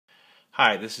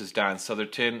Hi, this is Don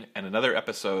Southerton and another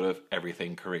episode of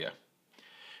Everything Korea.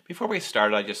 Before we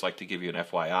start, I'd just like to give you an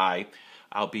FYI.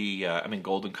 I'm in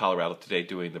Golden, Colorado today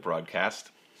doing the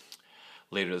broadcast.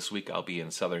 Later this week, I'll be in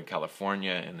Southern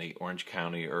California in the Orange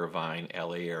County, Irvine,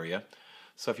 LA area.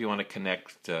 So if you want to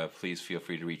connect, please feel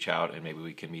free to reach out and maybe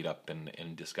we can meet up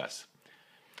and discuss.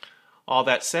 All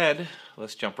that said,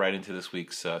 let's jump right into this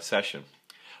week's session.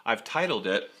 I've titled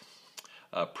it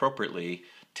appropriately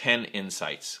 10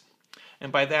 Insights.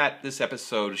 And by that, this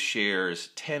episode shares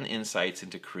 10 insights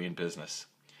into Korean business.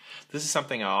 This is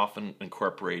something I often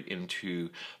incorporate into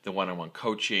the one-on-one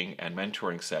coaching and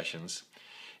mentoring sessions.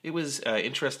 It was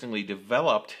interestingly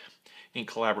developed in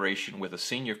collaboration with a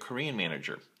senior Korean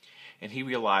manager. And he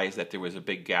realized that there was a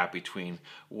big gap between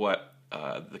what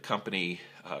the company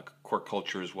core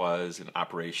cultures was and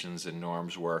operations and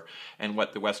norms were and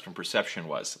what the Western perception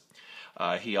was.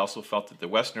 He also felt that the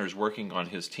Westerners working on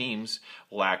his teams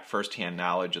lacked firsthand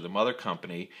knowledge of the mother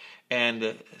company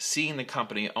and seeing the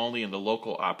company only in the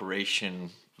local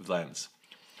operation lens.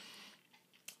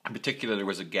 In particular, there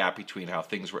was a gap between how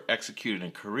things were executed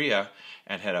in Korea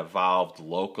and had evolved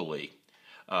locally.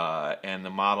 And the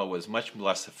model was much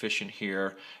less efficient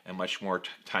here and much more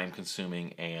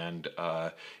time-consuming and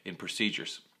in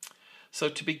procedures. So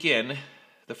to begin,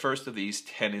 the first of these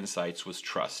 10 insights was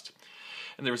trust.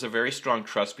 And there was a very strong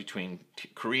trust between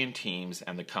Korean teams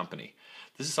and the company.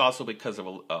 This is also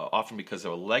often because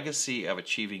of a legacy of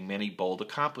achieving many bold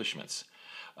accomplishments.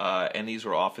 And these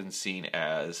were often seen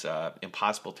as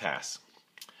impossible tasks.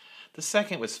 The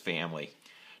second was family.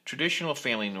 Traditional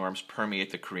family norms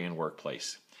permeate the Korean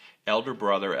workplace. Elder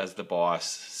brother as the boss,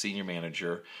 senior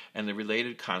manager, and the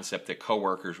related concept that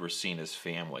coworkers were seen as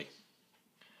family.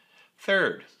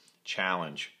 Third,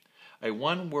 challenge. A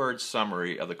one-word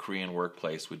summary of the Korean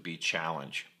workplace would be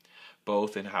challenge,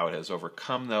 both in how it has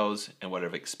overcome those and what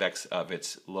it expects of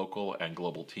its local and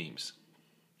global teams.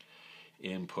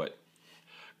 Input.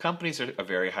 Companies are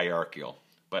very hierarchical,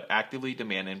 but actively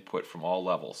demand input from all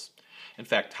levels. In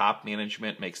fact, top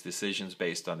management makes decisions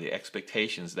based on the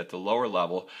expectations that the lower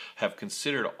level have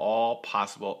considered all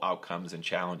possible outcomes and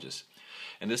challenges.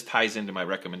 And this ties into my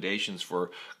recommendations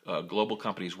for global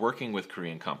companies working with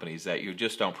Korean companies, that you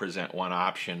just don't present one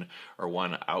option or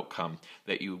one outcome,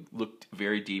 that you look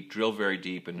very deep, drill very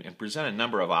deep, and present a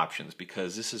number of options,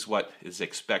 because this is what is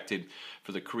expected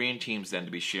for the Korean teams then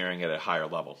to be sharing at a higher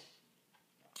level.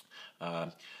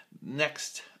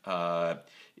 Next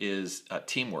is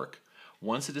teamwork.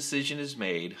 Once a decision is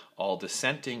made, all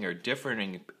dissenting or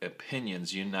differing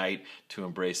opinions unite to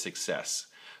embrace success.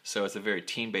 So it's a very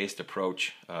team-based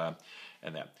approach. And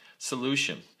that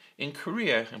solution. In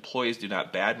Korea, employees do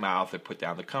not badmouth or put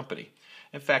down the company.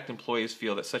 In fact, employees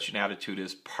feel that such an attitude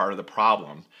is part of the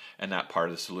problem and not part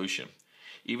of the solution.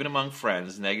 Even among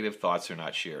friends, negative thoughts are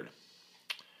not shared.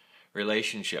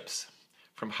 Relationships.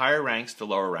 From higher ranks to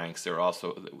lower ranks, they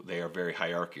are very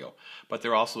hierarchical, but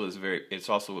it's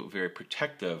also very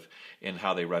protective in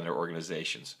how they run their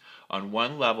organizations. On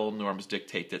one level, norms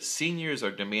dictate that seniors are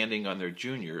demanding on their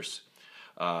juniors.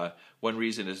 One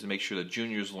reason is to make sure that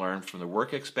juniors learn from the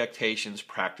work expectations,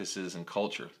 practices, and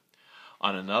culture.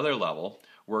 On another level,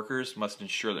 workers must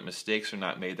ensure that mistakes are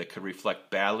not made that could reflect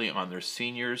badly on their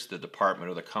seniors, the department,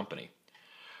 or the company.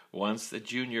 Once the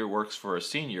junior works for a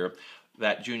senior,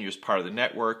 that junior is part of the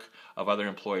network of other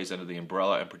employees under the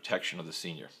umbrella and protection of the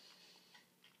senior.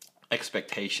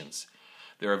 Expectations.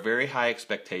 There are very high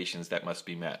expectations that must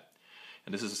be met.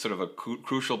 And this is sort of a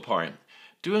crucial point.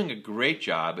 Doing a great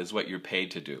job is what you're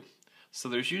paid to do. So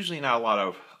there's usually not a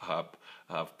lot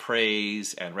of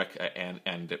praise and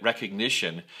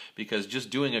recognition, because just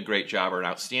doing a great job or an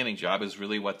outstanding job is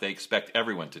really what they expect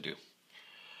everyone to do.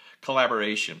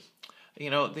 Collaboration.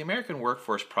 The American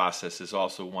workforce process is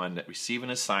also one that receive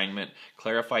an assignment,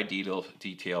 clarify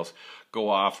details, go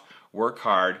off, work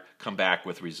hard, come back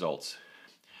with results.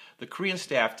 The Korean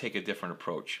staff take a different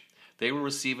approach. They will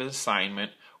receive an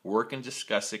assignment, work and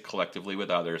discuss it collectively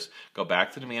with others, go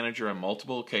back to the manager on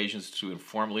multiple occasions to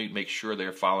informally make sure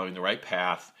they're following the right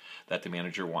path that the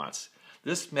manager wants.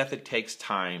 This method takes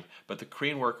time, but the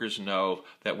Korean workers know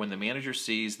that when the manager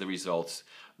sees the results,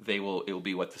 it will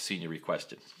be what the senior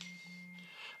requested.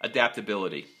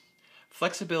 Adaptability.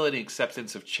 Flexibility and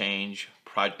acceptance of change.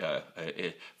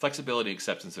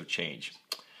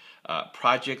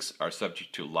 Projects are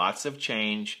subject to lots of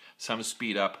change. Some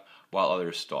speed up while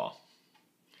others stall.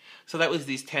 So that was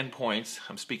these 10 points.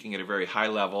 I'm speaking at a very high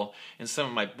level. In some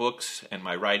of my books and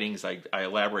my writings, I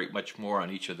elaborate much more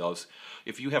on each of those.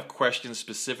 If you have questions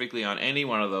specifically on any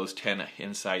one of those 10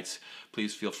 insights,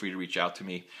 please feel free to reach out to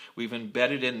me. We've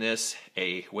embedded in this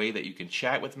a way that you can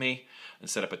chat with me and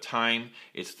set up a time.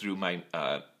 It's through my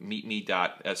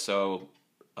meetme.so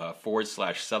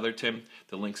 /Southerton.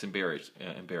 The link's embedded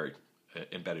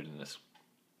in this.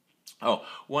 Oh,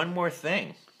 one more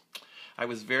thing. I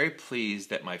was very pleased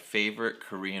that my favorite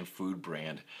Korean food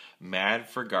brand, Mad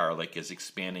for Garlic, is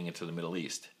expanding into the Middle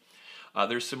East.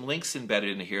 There's some links embedded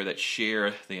in here that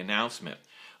share the announcement.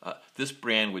 This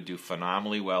brand would do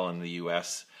phenomenally well in the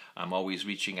U.S. I'm always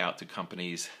reaching out to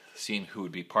companies, seeing who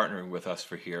would be partnering with us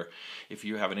for here. If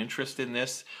you have an interest in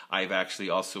this, I've actually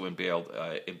also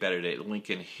embedded a link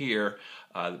in here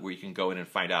where you can go in and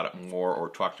find out more or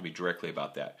talk to me directly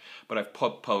about that. But I've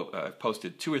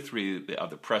posted 2 or 3 of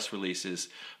the press releases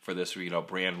for this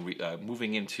brand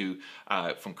moving into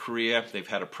from Korea. They've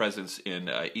had a presence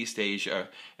in East Asia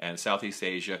and Southeast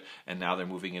Asia, and now they're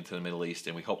moving into the Middle East,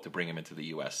 and we hope to bring them into the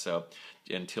U.S. So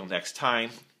until next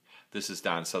time, this is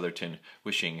Don Southerton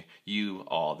wishing you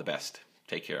all the best.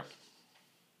 Take care.